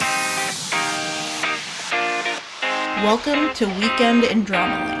Welcome to Weekend in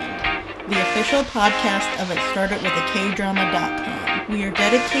Dramaland, the official podcast of It Started With a KDrama.com. We are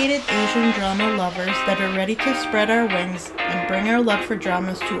dedicated Asian drama lovers that are ready to spread our wings and bring our love for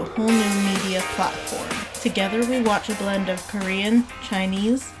dramas to a whole new media platform. Together we watch a blend of Korean,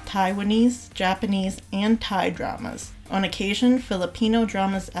 Chinese, Taiwanese, Japanese, and Thai dramas. On occasion, Filipino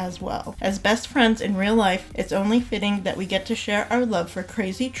dramas as well. As best friends in real life, it's only fitting that we get to share our love for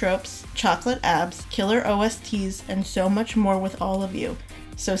crazy tropes, chocolate abs, killer OSTs, and so much more with all of you.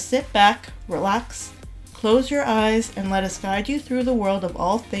 So sit back, relax, close your eyes, and let us guide you through the world of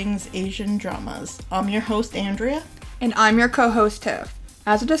all things Asian dramas. I'm your host, Andrea. And I'm your co-host, Tiff.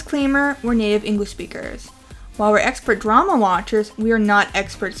 As a disclaimer, we're native English speakers. While we're expert drama watchers, we are not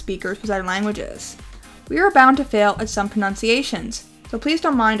expert speakers with other languages. We are bound to fail at some pronunciations, so please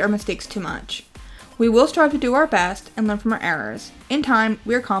don't mind our mistakes too much. We will strive to do our best and learn from our errors. In time,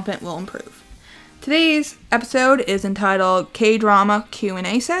 we are confident we'll improve. Today's episode is entitled K-Drama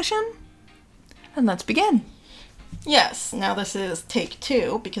Q&A Session, and let's begin. Yes, now this is take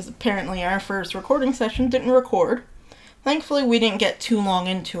 2, because apparently our first recording session didn't record. Thankfully, we didn't get too long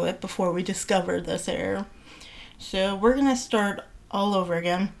into it before we discovered this error. So we're going to start all over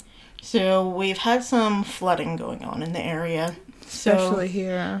again. So we've had some flooding going on in the area. Especially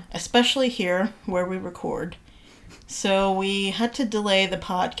here where we record. So we had to delay the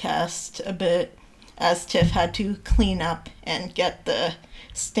podcast a bit as Tiff had to clean up and get the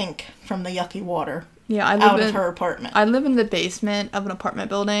stink from the yucky water out of her apartment. I live in the basement of an apartment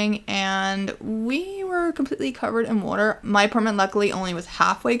building and we were completely covered in water. My apartment luckily only was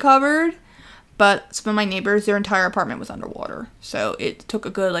halfway covered. But some of my neighbors, their entire apartment was underwater. So it took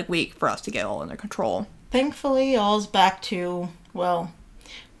a good week for us to get all under control. Thankfully, all's back to, well,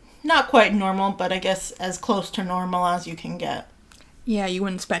 not quite normal, but I guess as close to normal as you can get. Yeah, you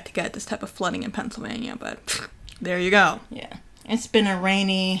wouldn't expect to get this type of flooding in Pennsylvania, but there you go. Yeah. It's been a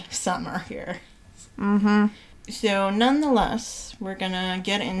rainy summer here. Mm-hmm. So nonetheless, we're gonna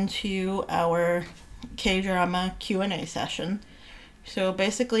get into our K-drama Q&A session. So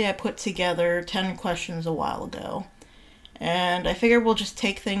basically I put together 10 questions a while ago, and I figured we'll just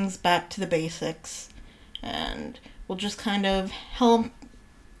take things back to the basics, and we'll just kind of help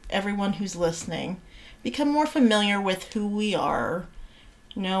everyone who's listening become more familiar with who we are,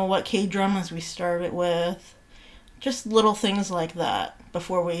 what K-dramas we started with, just little things like that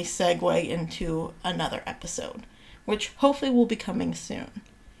before we segue into another episode, which hopefully will be coming soon.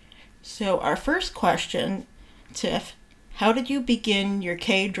 So our first question, Tiff, how did you begin your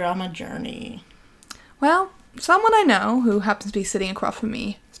K-drama journey? Well, someone I know who happens to be sitting across from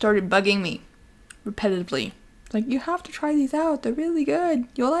me started bugging me repetitively. You have to try these out. They're really good.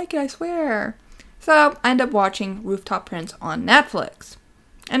 You'll like it, I swear. So I ended up watching Rooftop Prince on Netflix.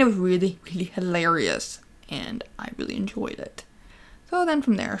 And it was really, really hilarious. And I really enjoyed it. So then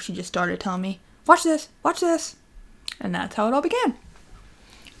from there, she just started telling me, watch this. And that's how it all began.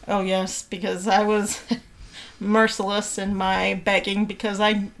 Oh, yes, because I was merciless in my begging because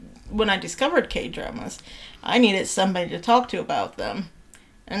when I discovered K-dramas, I needed somebody to talk to about them.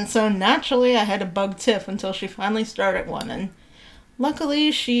 And so naturally I had to bug Tiff until she finally started one, and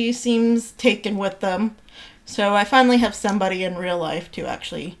luckily she seems taken with them. So I finally have somebody in real life to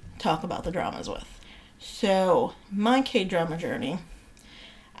actually talk about the dramas with. So my K-drama journey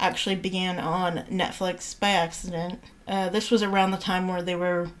actually began on Netflix by accident. This was around the time where they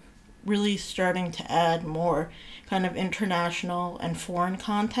were really starting to add more kind of international and foreign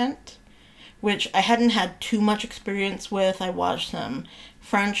content, which I hadn't had too much experience with. I watched some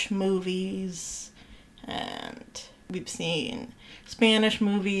French movies, and we've seen Spanish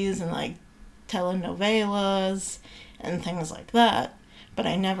movies and telenovelas and things like that, but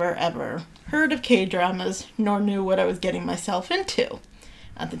I never ever heard of K-dramas nor knew what I was getting myself into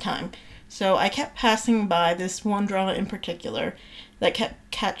at the time. So I kept passing by this one drama in particular that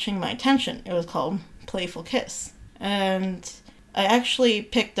kept catching my attention. It was called Playful Kiss. And I actually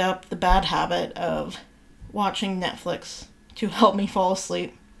picked up the bad habit of watching Netflix to help me fall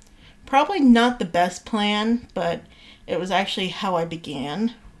asleep. Probably not the best plan, but it was actually how I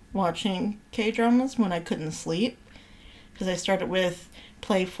began watching K-dramas when I couldn't sleep. Because I started with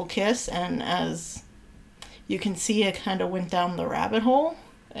Playful Kiss, and as you can see, I kind of went down the rabbit hole.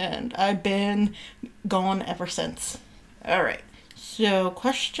 And I've been gone ever since. Alright, so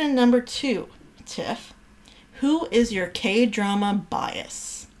question number 2, Tiff. Who is your K-drama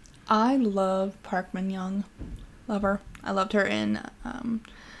bias? I love Park Min-young. Love her. I loved her in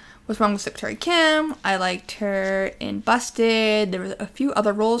What's Wrong with Secretary Kim. I liked her in Busted. There were a few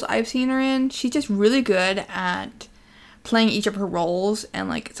other roles I've seen her in. She's just really good at playing each of her roles, and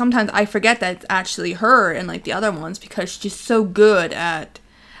like sometimes I forget that it's actually her and like the other ones because she's just so good at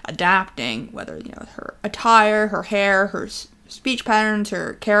adapting, whether her attire, her hair, her speech patterns,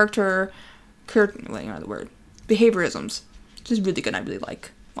 her character, the word behaviorisms. She's really good. I really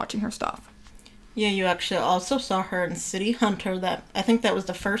like watching her stuff. Yeah, you actually also saw her in City Hunter. I think that was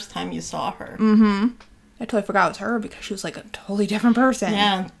the first time you saw her. Mm-hmm. I totally forgot it was her because she was like a totally different person.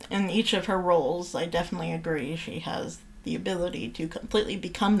 Yeah, in each of her roles, I definitely agree. She has the ability to completely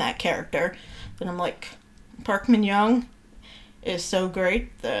become that character. But I'm like, Park Min-young is so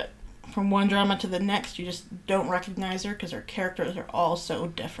great that from one drama to the next, you just don't recognize her because her characters are all so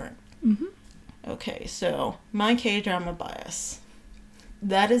different. Mm-hmm. Okay, so my K-drama bias.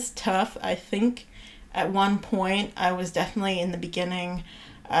 That is tough. I think at one point, I was definitely in the beginning,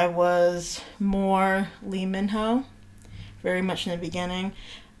 I was more Lee Min-ho, very much in the beginning.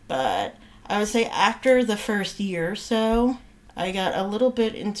 But I would say after the first year or so, I got a little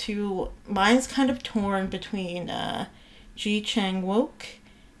bit into, mine's kind of torn between Ji Chang-wook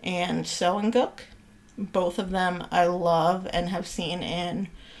and Seo In-guk. Both of them I love and have seen in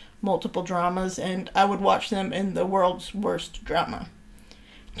multiple dramas, and I would watch them in the world's worst drama.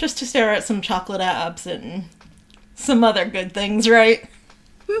 Just to stare at some chocolate abs and some other good things, right?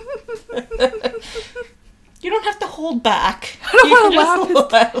 You don't have to hold back. I don't want to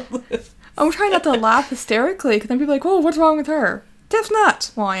laugh. I'm trying not to laugh hysterically, because then people are like, oh, what's wrong with her? Death's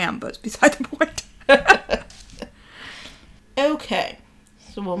nuts. Well, I am, but it's beside the point. Okay,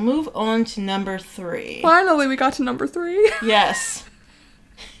 so we'll move on to number 3. Finally, we got to number 3. Yes.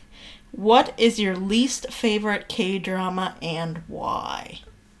 What is your least favorite K-drama and why?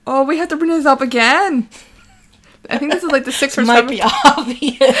 Oh, we have to bring this up again. I think this is like the 6th or 7th. Might be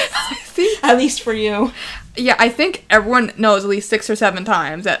obvious. At least for you. Yeah, I think everyone knows at least 6 or 7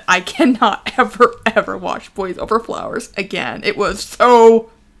 times that I cannot ever watch Boys Over Flowers again. It was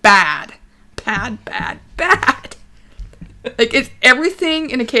so bad. Bad. Like, it's everything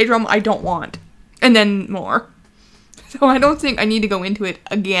in a K-drama I don't want. And then more. So I don't think I need to go into it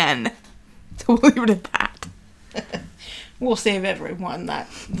again. So we'll leave it at that. We'll save everyone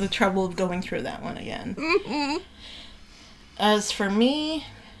the trouble of going through that one again. Mm-hmm. As for me,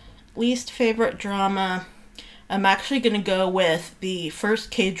 least favorite drama, I'm actually going to go with the first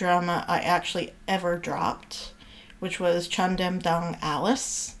K-drama I actually ever dropped, which was Chandem-dang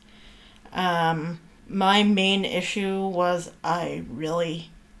Alice. My main issue was I really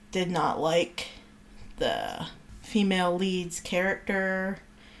did not like the female lead's character.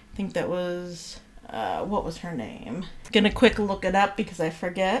 I think that was, what was her name? Gonna quick look it up because I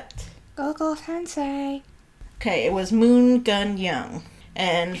forget. Go Sensei. Okay, it was Moon Gun-young.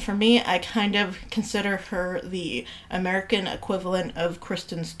 And for me, I kind of consider her the American equivalent of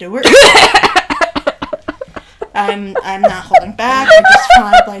Kristen Stewart. I'm not holding back. I just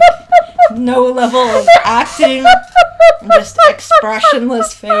find like no level of acting, just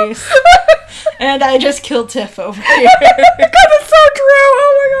expressionless face, and I just killed Tiff over here. God, it's so true.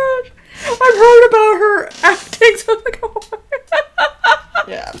 Oh my gosh, I've heard about her acting. So I'm like, oh my.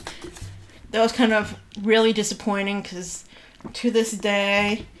 Yeah, that was kind of really disappointing because to this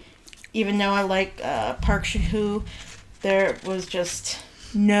day, even though I like Park Shi-hoo, there was just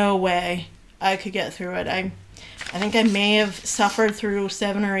no way I could get through it. I think I may have suffered through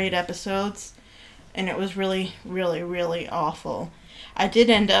 7 or 8 episodes, and it was really, really, really awful. I did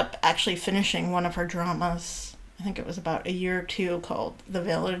end up actually finishing one of her dramas. I think it was about a year or 2, called The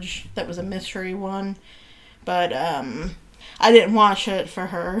Village. That was a mystery one. But I didn't watch it for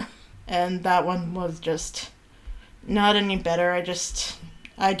her, and that one was just not any better.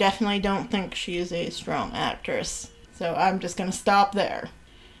 I definitely don't think she is a strong actress. So I'm just going to stop there.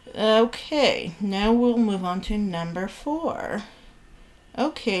 Okay, now we'll move on to number 4.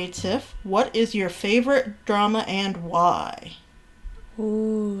 Okay, Tiff, what is your favorite drama and why?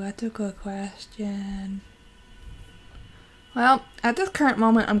 Ooh, that's a good question. Well, at this current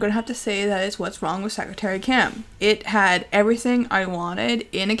moment, I'm going to have to say that it's What's Wrong with Secretary Kim. It had everything I wanted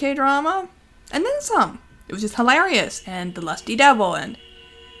in a K-drama, and then some. It was just hilarious, and the lusty devil, and...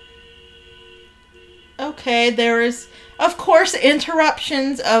 Okay, there is, of course,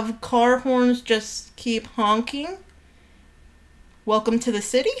 interruptions of car horns just keep honking. Welcome to the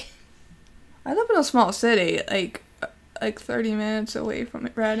city? I live in a small city, like 30 minutes away from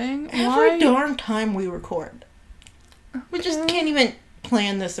Reading. Every darn time we record. Okay. We just can't even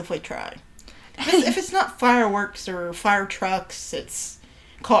plan this if we try. If it's not fireworks or fire trucks, it's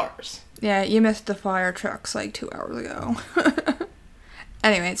cars. Yeah, you missed the fire trucks like 2 hours ago.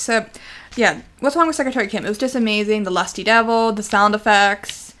 Anyway, so, yeah, What's Wrong with Secretary Kim? It was just amazing. The lusty devil, the sound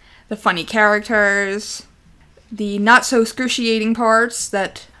effects, the funny characters. the not so excruciating parts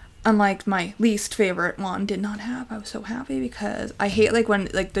that, unlike my least favorite one, did not have. I was so happy because I hate like when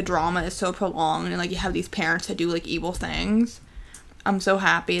like the drama is so prolonged and like you have these parents that do like evil things. I'm so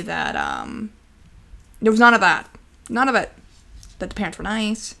happy that there was none of that. None of it. That the parents were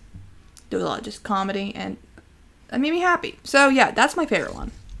nice. There was a lot of just comedy, and that made me happy. So yeah, that's my favorite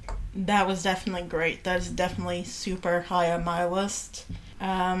one. That was definitely great. That is definitely super high on my list.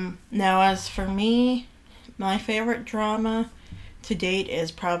 Now, as for me, my favorite drama to date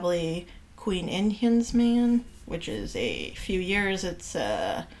is probably Queen Indian's Man, which is a few years. It's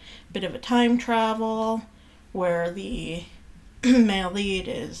a bit of a time travel where the male lead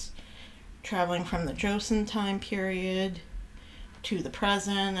is traveling from the Joseon time period to the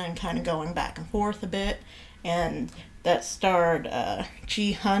present and kind of going back and forth a bit. And that starred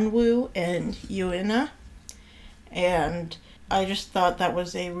Ji Hun-woo and Yoona. And I just thought that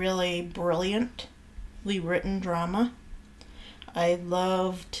was a really brilliantly written drama. I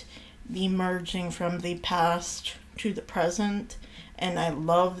loved the merging from the past to the present, and I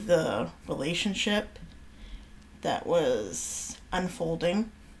loved the relationship that was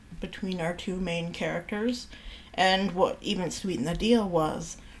unfolding between our two main characters. And what even sweetened the deal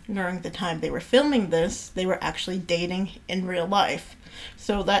was, during the time they were filming this, they were actually dating in real life.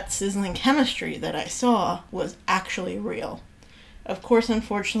 So that sizzling chemistry that I saw was actually real. Of course,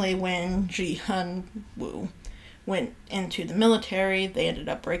 unfortunately, when Ji Hun-woo went into the military, they ended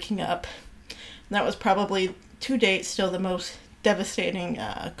up breaking up. And that was probably, to date, still the most devastating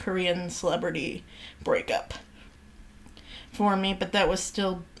Korean celebrity breakup for me. But that was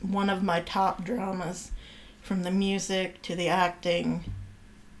still one of my top dramas, from the music to the acting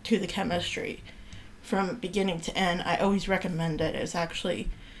to the chemistry. From beginning to end, I always recommend it. It's actually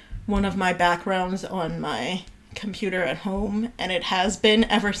one of my backgrounds on my computer at home, and it has been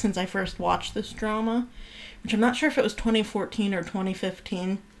ever since I first watched this drama, which I'm not sure if it was 2014 or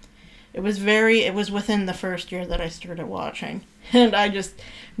 2015. It was within the first year that I started watching, and I just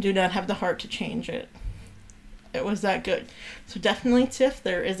do not have the heart to change it. It was that good. So definitely, Tiff,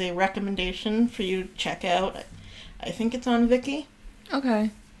 there is a recommendation for you to check out. I think it's on Viki.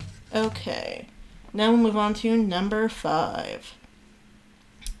 Okay. Now we'll move on to number 5.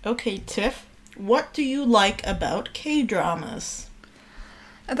 Okay, Tiff, what do you like about K-dramas?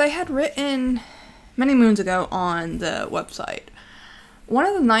 As I had written many moons ago on the website, one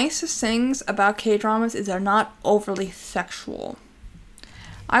of the nicest things about K-dramas is they're not overly sexual.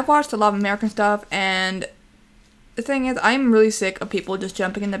 I've watched a lot of American stuff, and the thing is, I'm really sick of people just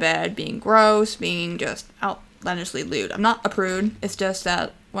jumping in the bed, being gross, being just outlandishly lewd. I'm not a prude. It's just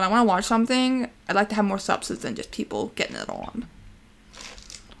that when I want to watch something, I'd like to have more substance than just people getting it on.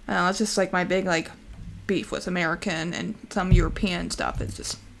 That's just like my big beef with American and some European stuff. It's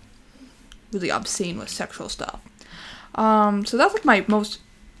just really obscene with sexual stuff. So that's like my most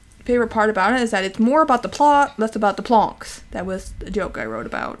favorite part about it, is that it's more about the plot, less about the plonks. That was the joke I wrote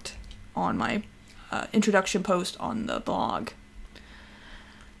about on my introduction post on the blog.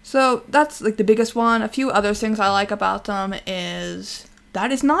 So that's like the biggest one. A few other things I like about them is that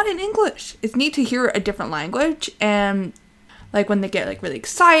it's not in English. It's neat to hear a different language, and like when they get like really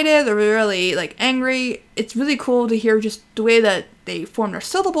excited or really like angry, it's really cool to hear just the way that they form their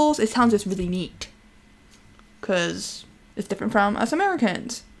syllables. It sounds just really neat because it's different from us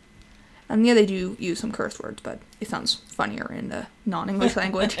Americans. And yeah, they do use some curse words, but it sounds funnier in the non-English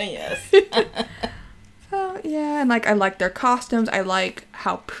language. Yes. So yeah, and like I like their costumes. I like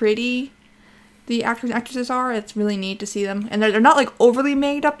how pretty the actors and actresses are. It's really neat to see them, and they're not like overly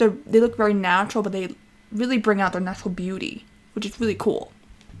made up. They look very natural, but they really bring out their natural beauty, which is really cool.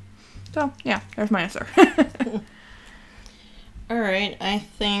 So yeah, there's my answer. All right, I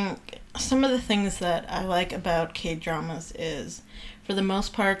think some of the things that I like about K-dramas is, for the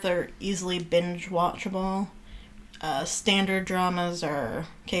most part, they're easily binge watchable. Standard dramas or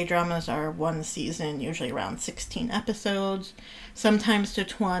K-dramas are one season, usually around 16 episodes, sometimes to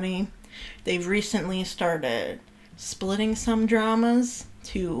 20. They've recently started splitting some dramas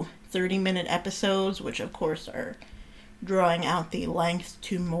to 30-minute episodes, which of course are drawing out the length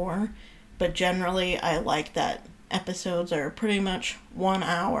to more. But generally, I like that episodes are pretty much 1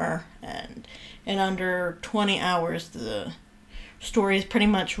 hour, and in under 20 hours, the story is pretty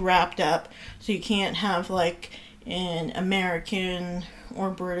much wrapped up. So you can't have like in American or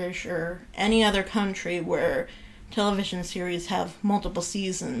British or any other country where television series have multiple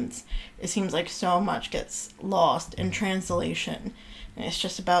seasons. It seems like so much gets lost in translation. And it's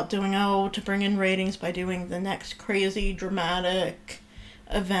just about doing, to bring in ratings by doing the next crazy dramatic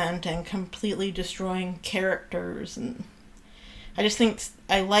event and completely destroying characters. And I just think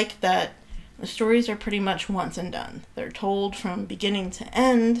I like that The stories are pretty much once and done. They're told from beginning to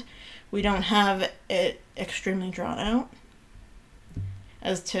end. We don't have it extremely drawn out.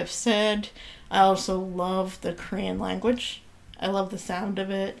 As Tiff said, I also love the Korean language. I love the sound of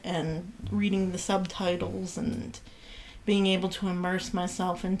it and reading the subtitles and being able to immerse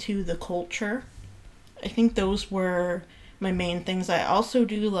myself into the culture. I think those were my main things. I also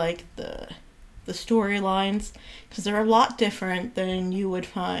do like the storylines, because they're a lot different than you would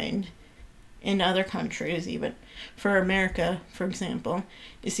find in other countries. Even for America, for example,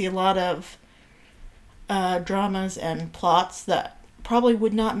 you see a lot of dramas and plots that probably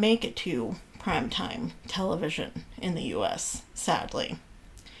would not make it to primetime television in the US, sadly.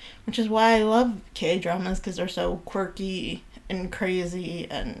 Which is why I love K-dramas, because they're so quirky and crazy,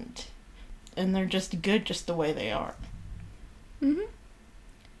 and they're just good just the way they are. Mm-hmm.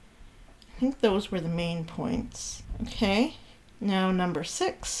 I think those were the main points. Okay, now number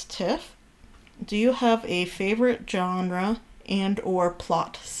 6, Tiff. Do you have a favorite genre and or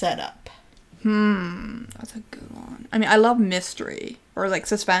plot setup? That's a good one. I mean, I love mystery or like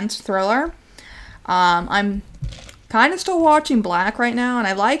suspense thriller. I'm kind of still watching Black right now, and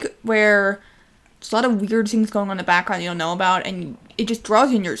I like where there's a lot of weird things going on in the background you don't know about, and it just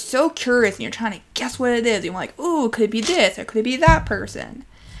draws you, and you're so curious, and you're trying to guess what it is. You're like, ooh, could it be this, or could it be that person?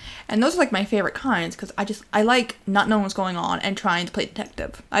 And those are like my favorite kinds, because I like not knowing what's going on and trying to play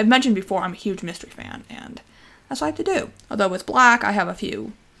detective. I've mentioned before I'm a huge mystery fan, and that's what I like to do. Although with Black, I have a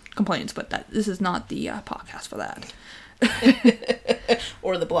few complaints, but this is not the podcast for that.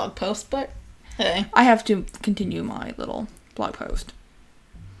 Or the blog post, but hey. I have to continue my little blog post.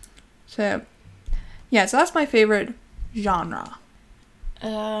 So, yeah, so that's my favorite genre.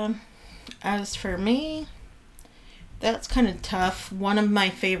 As for me, that's kind of tough. One of my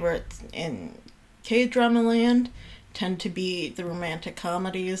favorites in K-drama land tend to be the romantic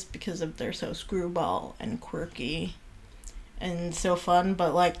comedies, because they're so screwball and quirky and so fun.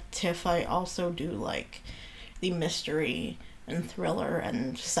 But like Tiff, I also do like the mystery and thriller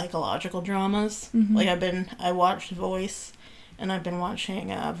and psychological dramas. Mm-hmm. Like I watched Voice, and I've been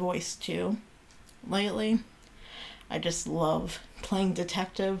watching Voice 2 lately. I just love playing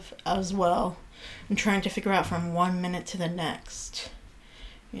detective as well, and trying to figure out from 1 minute to the next,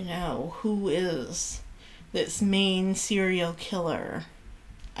 who is this main serial killer.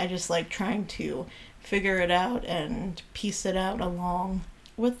 I just like trying to figure it out and piece it out along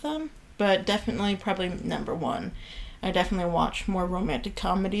with them. But definitely, probably number 1, I definitely watch more romantic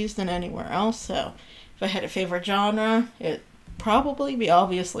comedies than anywhere else, so if I had a favorite genre, it'd probably be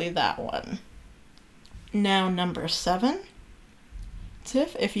obviously that one. Now, number 7.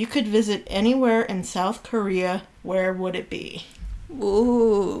 Tiff, if you could visit anywhere in South Korea, where would it be?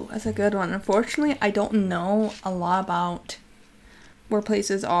 Ooh, that's a good one. Unfortunately, I don't know a lot about where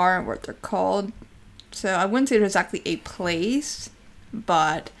places are and what they're called. So I wouldn't say there's exactly a place,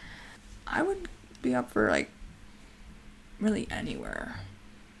 but I would be up for, like, really anywhere.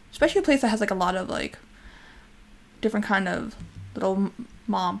 Especially a place that has, like, a lot of, like, different kind of little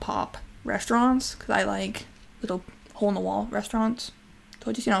mom-pop restaurants, because I like little hole-in-the-wall restaurants.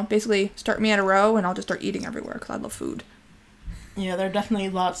 So just, basically start me at a row, and I'll just start eating everywhere, because I love food. Yeah, there are definitely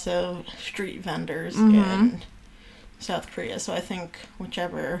lots of street vendors Mm-hmm. in South Korea, so I think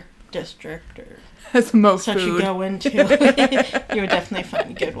whichever district or That's the most such food. you go into, you would definitely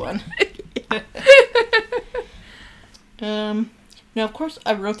find a good one. Now, of course,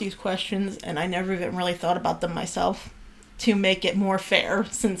 I wrote these questions, and I never even really thought about them myself to make it more fair,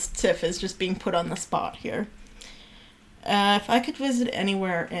 since Tiff is just being put on the spot here. If I could visit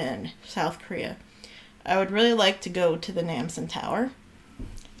anywhere in South Korea, I would really like to go to the Namsan Tower.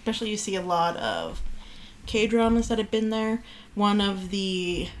 Especially, you see a lot of K-dramas that have been there. One of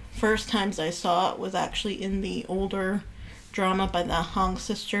the first times I saw it was actually in the older drama by the Hong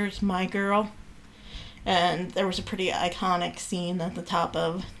sisters, My Girl. And there was a pretty iconic scene at the top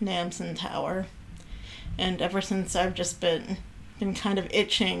of Namsan Tower. And ever since, I've just been kind of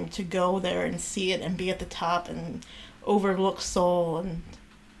itching to go there and see it and be at the top and overlook Seoul and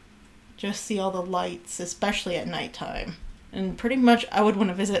just see all the lights, especially at nighttime. And pretty much I would want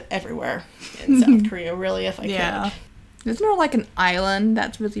to visit everywhere in South Korea, really, if I could. Isn't there like an island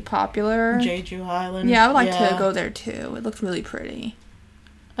that's really popular? Jeju Island. Yeah, I would like to go there too. It looks really pretty.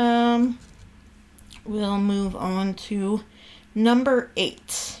 We'll move on to number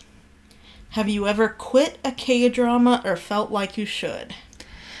 8. Have you ever quit a K-drama or felt like you should?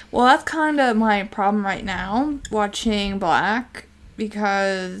 Well, that's kind of my problem right now, watching Black,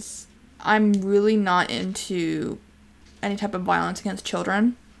 because I'm really not into any type of violence against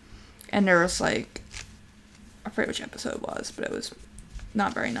children. And there was, like, I forget which episode it was, but it was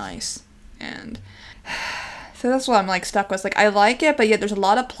not very nice. And so that's what I'm like stuck with. Like, I like it, but yet there's a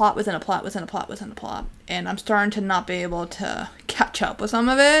lot of plot within a plot within a plot within a plot. And I'm starting to not be able to catch up with some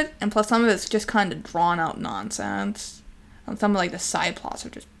of it. And plus some of it's just kind of drawn out nonsense. And some of like the side plots are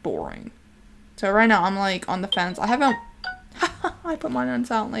just boring. So right now I'm like on the fence. I haven't... I put mine on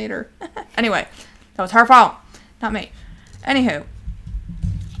silent later. Anyway, that was her fault, not me. Anywho.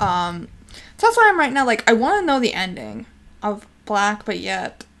 So that's why I'm right now, like, I want to know the ending of Black, but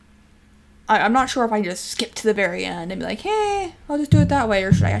yet I'm not sure if I just skip to the very end and be like, hey, I'll just do it that way,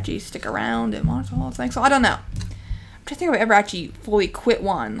 or should I actually stick around and watch the whole thing? So I don't know. I'm trying to think if I ever actually fully quit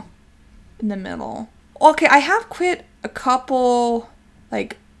one in the middle. Okay, I have quit a couple,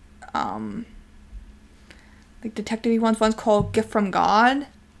 like detective-y ones. One's called Gift from God.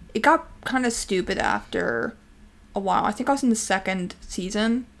 It got kind of stupid after a while. I think I was in the second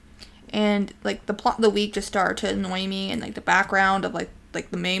season. And, like, the plot of the week just started to annoy me. And, like, the background of, like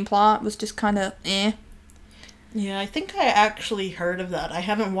the main plot was just kind of eh. Yeah, I think I actually heard of that. I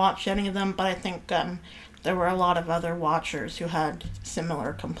haven't watched any of them, but I think there were a lot of other watchers who had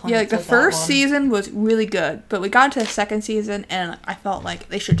similar complaints. Yeah, like, the first season was really good. But we got into the second season, and I felt like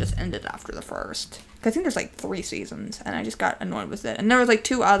they should just end it after the first. I think there's like 3 seasons, and I just got annoyed with it. And there was like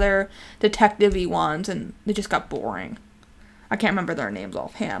 2 other detective-y ones, and they just got boring. I can't remember their names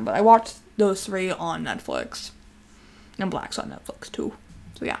offhand, but I watched those 3 on Netflix. And Black's on Netflix too.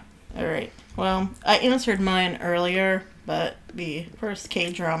 So yeah. Alright. Well, I answered mine earlier, but the first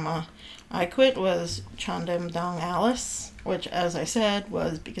K-drama I quit was Chandam Dong Alice, which, as I said,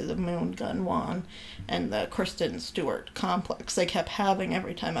 was because of Moon Gun-won and the Kristen Stewart complex they kept having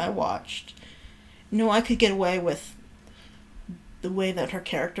every time I watched. I could get away with the way that her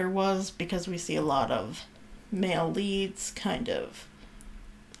character was because we see a lot of male leads kind of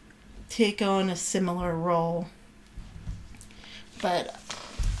take on a similar role. But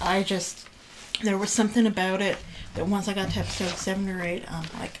there was something about it that once I got to episode 7 or 8, I'm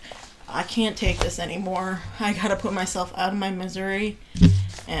like, I can't take this anymore. I gotta put myself out of my misery.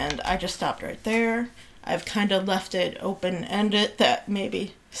 And I just stopped right there. I've kind of left it open-ended that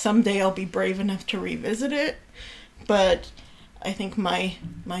maybe someday I'll be brave enough to revisit it. But I think my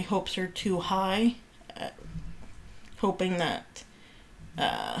hopes are too high. Hoping that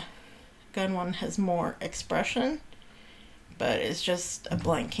Gun-won has more expression. But it's just a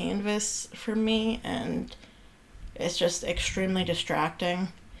blank canvas for me. And it's just extremely distracting.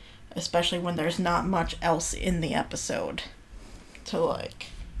 Especially when there's not much else in the episode to like.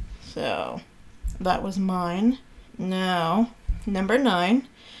 So that was mine. Now, number 9.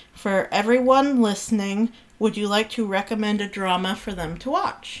 For everyone listening, would you like to recommend a drama for them to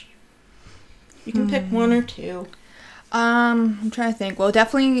watch? You can pick 1 or 2. I'm trying to think. Well,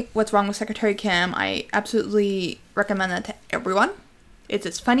 definitely What's Wrong with Secretary Kim. I absolutely recommend that to everyone. It's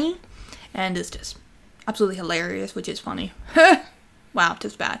just funny, and it's just absolutely hilarious, which is funny. Wow,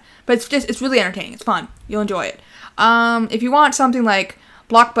 just bad. But it's really entertaining. It's fun. You'll enjoy it. If you want something like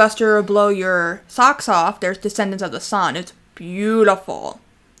blockbuster or blow your socks off, there's Descendants of the Sun. It's beautiful.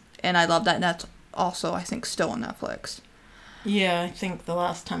 And I love that. And that's also, I think, still on Netflix. Yeah, I think the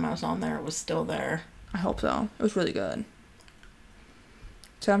last time I was on there, it was still there. I hope so. It was really good.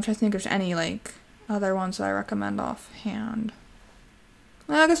 So I'm trying to think if there's any, like, other ones that I recommend offhand.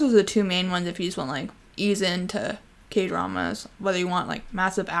 Well, I guess those are the 2 main ones if you just want, like, ease into K-dramas. Whether you want, like,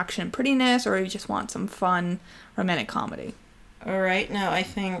 massive action and prettiness or you just want some fun romantic comedy. Alright, now I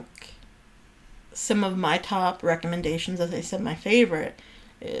think some of my top recommendations, as I said, my favorite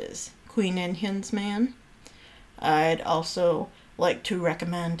is Queen In Hyun's Man. I'd also like to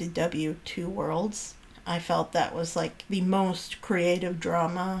recommend W2 Worlds. I felt that was like the most creative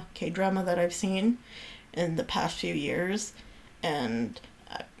drama, K-drama that I've seen in the past few years. And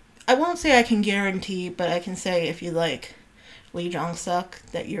I won't say I can guarantee, but I can say if you like Lee Jong-suk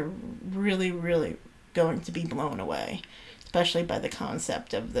that you're really, really going to be blown away. Especially by the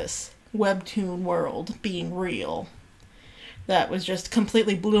concept of this webtoon world being real. That was just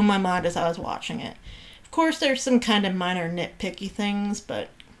completely blew my mind as I was watching it. Of course, there's some kind of minor nitpicky things, but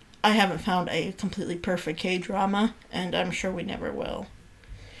I haven't found a completely perfect K-drama, and I'm sure we never will.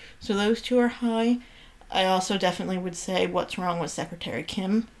 So those 2 are high. I also definitely would say What's Wrong with Secretary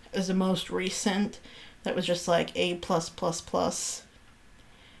Kim is the most recent. That was just like A+++.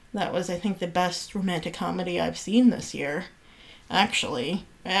 That was, I think, the best romantic comedy I've seen this year. Actually,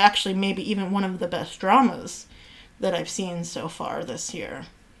 maybe even one of the best dramas that I've seen so far this year.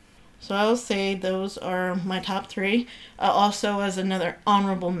 So I'll say those are my top 3. Also, as another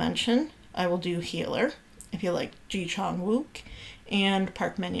honorable mention, I will do Healer, if you like Ji Chang-wook, and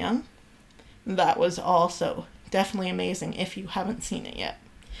Park Min-young. That was also definitely amazing if you haven't seen it yet.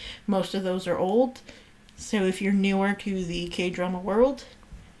 most of those are old. So if you're newer to the K-drama world,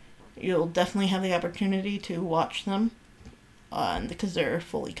 you'll definitely have the opportunity to watch them because they're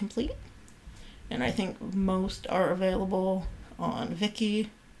fully complete. And I think most are available on Viki,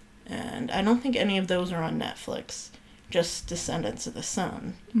 and I don't think any of those are on Netflix. Just Descendants of the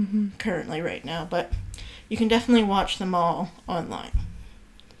Sun currently right now, but you can definitely watch them all online.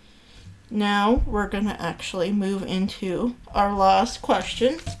 Now we're going to actually move into our last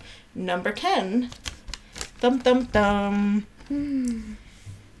question, number 10. Dum dum dum.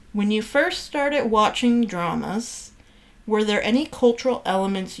 When you first started watching dramas, were there any cultural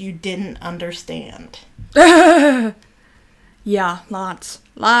elements you didn't understand? Yeah, lots.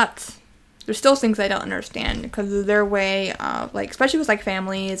 There's still things I don't understand because of their way of, like, especially with, like,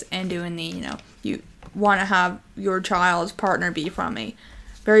 families and doing the, you want to have your child's partner be from a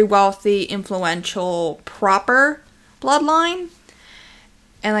very wealthy, influential, proper bloodline.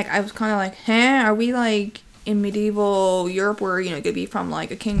 And, like, I was kind of like, are we, like, in medieval Europe where, it could be from, like,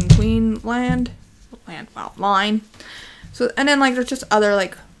 a king and queen line. So, and then, like, there's just other,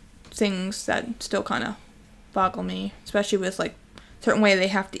 like, things that still kind of boggle me, especially with, like, certain way they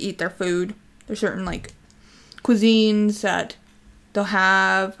have to eat their food. There's certain, like, cuisines that they'll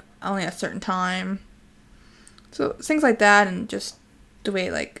have only at a certain time. So, things like that, and just the way,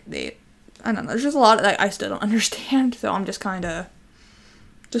 like, I don't know, there's just a lot that I still don't understand, so I'm just kind of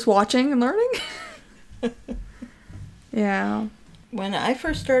just watching and learning. Yeah. When I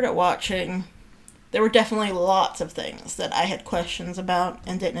first started watching, there were definitely lots of things that I had questions about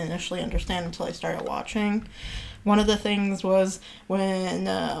and didn't initially understand until I started watching. One of the things was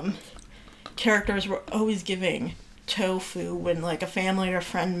when characters were always giving tofu when, like, a family or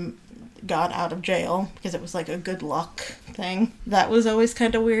friend got out of jail because it was, like, a good luck thing. That was always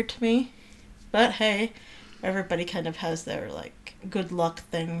kind of weird to me. But hey, everybody kind of has their, like, good luck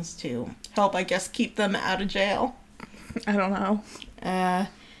things to help, I guess, keep them out of jail. I don't know.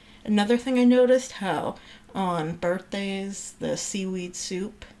 Another thing I noticed, how on birthdays, the seaweed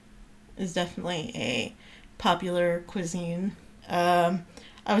soup is definitely a popular cuisine. I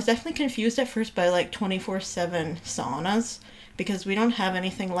was definitely confused at first by, like, 24/7 saunas, because we don't have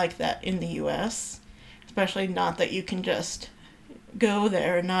anything like that in the US. Especially not that you can just go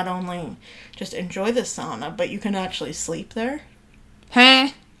there and not only just enjoy the sauna, but you can actually sleep there.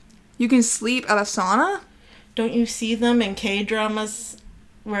 You can sleep at a sauna? Don't you see them in K-dramas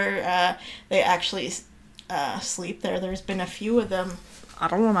where they actually sleep there? There's been a few of them. I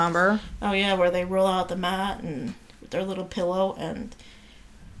don't remember. Oh yeah, where they roll out the mat and with their little pillow, and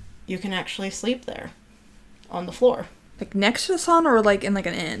you can actually sleep there on the floor. Like next to the sauna, or like in, like,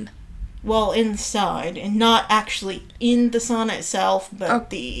 an inn? Well, inside, and not actually in the sauna itself, but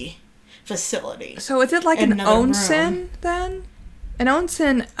the facility. So is it like an onsen then? An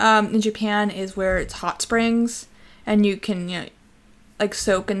onsen in Japan is where it's hot springs, and you can, like,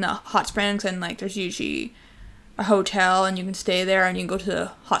 soak in the hot springs, and, like, there's usually a hotel, and you can stay there, and you can go to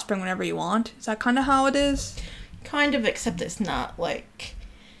the hot spring whenever you want. Is that kind of how it is? Kind of, except it's not like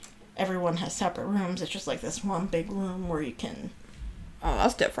everyone has separate rooms. It's just like this one big room where you can... Oh,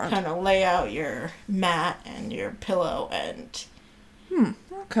 that's different. Kind of lay out your mat and your pillow and...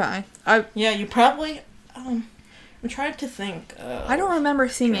 Okay. Yeah, you probably... I'm trying to think of... I don't remember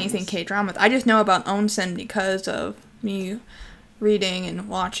seeing anything K-dramas. I just know about onsen because of me reading and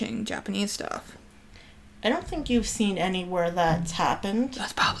watching Japanese stuff. I don't think you've seen anywhere that's happened.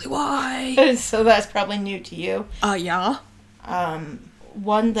 That's probably why. So that's probably new to you. Yeah.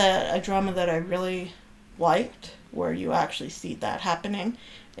 A drama that I really liked, where you actually see that happening,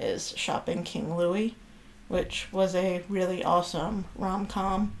 is Shopping King Louie, which was a really awesome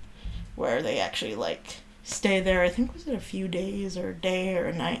rom-com where they actually, like, stay there. I think, was it a few days or a day or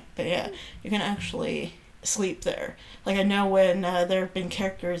a night? But yeah, you can actually sleep there. Like, I know when there have been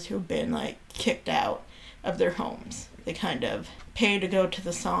characters who've been, like, kicked out of their homes, they kind of pay to go to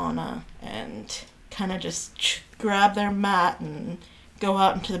the sauna and kind of just grab their mat and go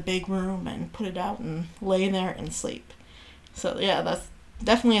out into the big room and put it out and lay there and sleep. So yeah, that's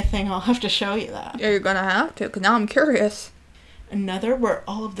definitely a thing. I'll have to show you that. Yeah, you're gonna have to, because now I'm curious. Another were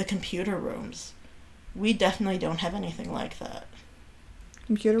all of the computer rooms. We definitely don't have anything like that.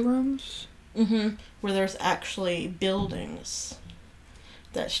 Computer rooms? Mm-hmm. Where there's actually buildings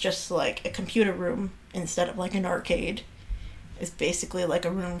that's just like a computer room instead of like an arcade. It's basically like a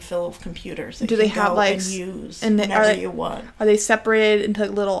room full of computers that do they have, like, and use and whenever you want. Are they separated into,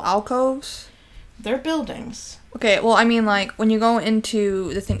 like, little alcoves? They're buildings. Okay, well, I mean, like, when you go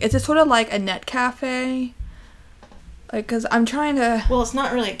into the thing, is it sort of like a net cafe? Like, because I'm trying to... Well, it's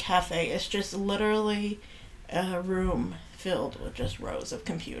not really a cafe. It's just literally a room filled with just rows of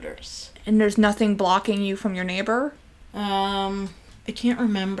computers. And there's nothing blocking you from your neighbor? I can't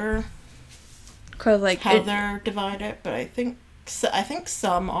remember 'Cause, like, how they're divided, but I think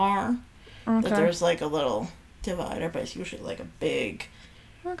some are. Okay. That there's like a little divider, but it's usually like a big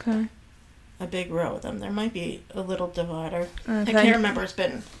row of them. There might be a little divider. Okay. I can't remember. It's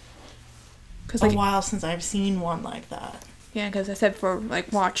been a like, while since I've seen one like that. Yeah, because I said for,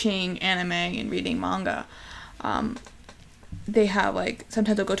 like, watching anime and reading manga, they have, like,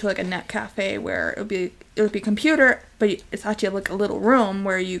 sometimes they'll go to, like, a net cafe where it would be a computer, but it's actually, like, a little room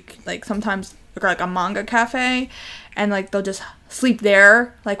where you, like, sometimes, like a manga cafe, and, like, they'll just sleep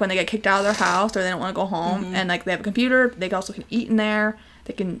there, like, when they get kicked out of their house or they don't want to go home, and, like, they have a computer, they also can eat in there,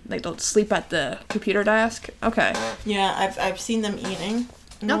 they can, like, they'll sleep at the computer desk. Okay. Yeah, I've seen them eating.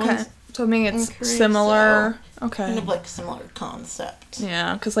 Okay. So I mean, it's Korea, similar. so Okay. kind of like similar concept.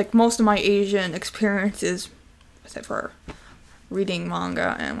 Yeah, because, like, most of my Asian experiences, except for reading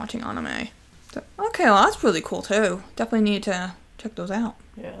manga and watching anime. So, okay, well, that's really cool, too. Definitely need to check those out.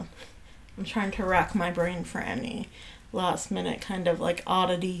 Yeah. I'm trying to rack my brain for any last minute kind of like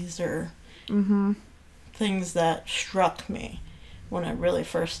oddities or things that struck me when I really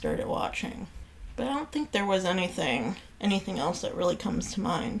first started watching. But I don't think there was anything else that really comes to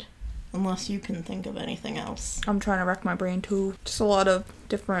mind. Unless you can think of anything else. I'm trying to rack my brain, too. Just a lot of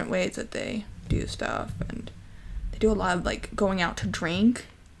different ways that they do stuff. And they do a lot of, like, going out to drink.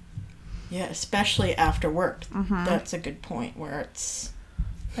 Yeah, especially after work. That's a good point where it's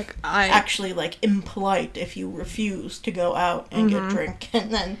like actually, like, impolite if you refuse to go out and get drink.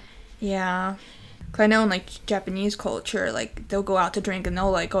 And then... Yeah. 'Cause I know in, like, Japanese culture, like, they'll go out to drink and they'll,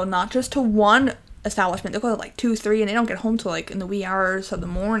 like, go not just to one establishment, they'll go to, like, 2, 3, and they don't get home till, like, in the wee hours of the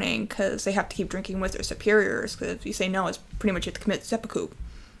morning because they have to keep drinking with their superiors, because if you say no, it's pretty much you have to commit seppuku.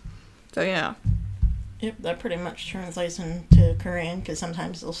 So, yeah. Yep, that pretty much translates into Korean, because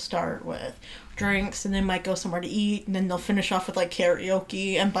sometimes they'll start with drinks, and they might go somewhere to eat, and then they'll finish off with, like,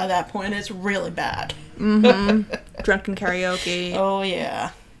 karaoke, and by that point, it's really bad. Drunken karaoke. Oh, yeah.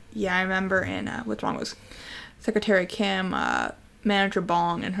 Yeah, I remember in, what's wrong with Secretary Kim, Manager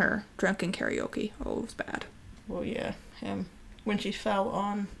Bong and her drunken karaoke. Oh, it was bad. Oh, yeah. Him. When she fell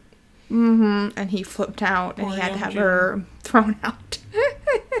on... And he flipped out, and he had to have her thrown out.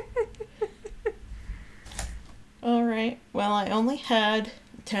 Alright. Well, I only had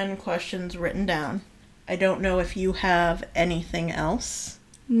 10 questions written down. I don't know if you have anything else.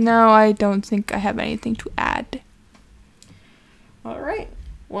 No, I don't think I have anything to add. Alright.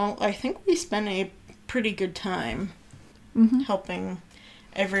 Well, I think we spent a pretty good time helping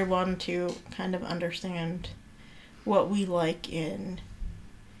everyone to kind of understand what we like in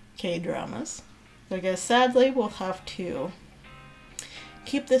K-dramas. So I guess sadly we'll have to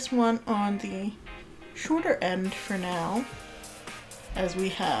keep this one on the shorter end for now, as we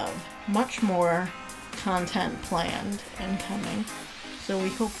have much more content planned and coming. So we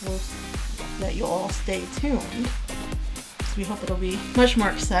hope that you'll all stay tuned. So we hope it'll be much more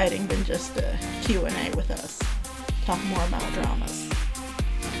exciting than just a Q&A with us. Talk more about dramas.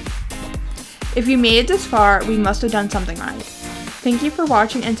 If you made it this far, we must have done something right. Thank you for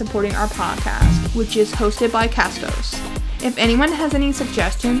watching and supporting our podcast, which is hosted by Castos. If anyone has any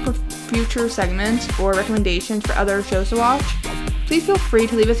suggestions for future segments or recommendations for other shows to watch, please feel free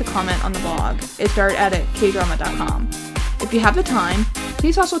to leave us a comment on the blog. It's started at kdrama.com. If you have the time,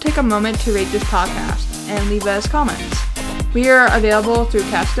 please also take a moment to rate this podcast and leave us comments. We are available through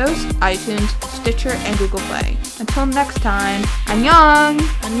Castos, iTunes, Stitcher, and Google Play. Until next time, annyeong!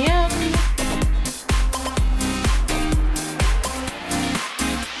 Annyeong!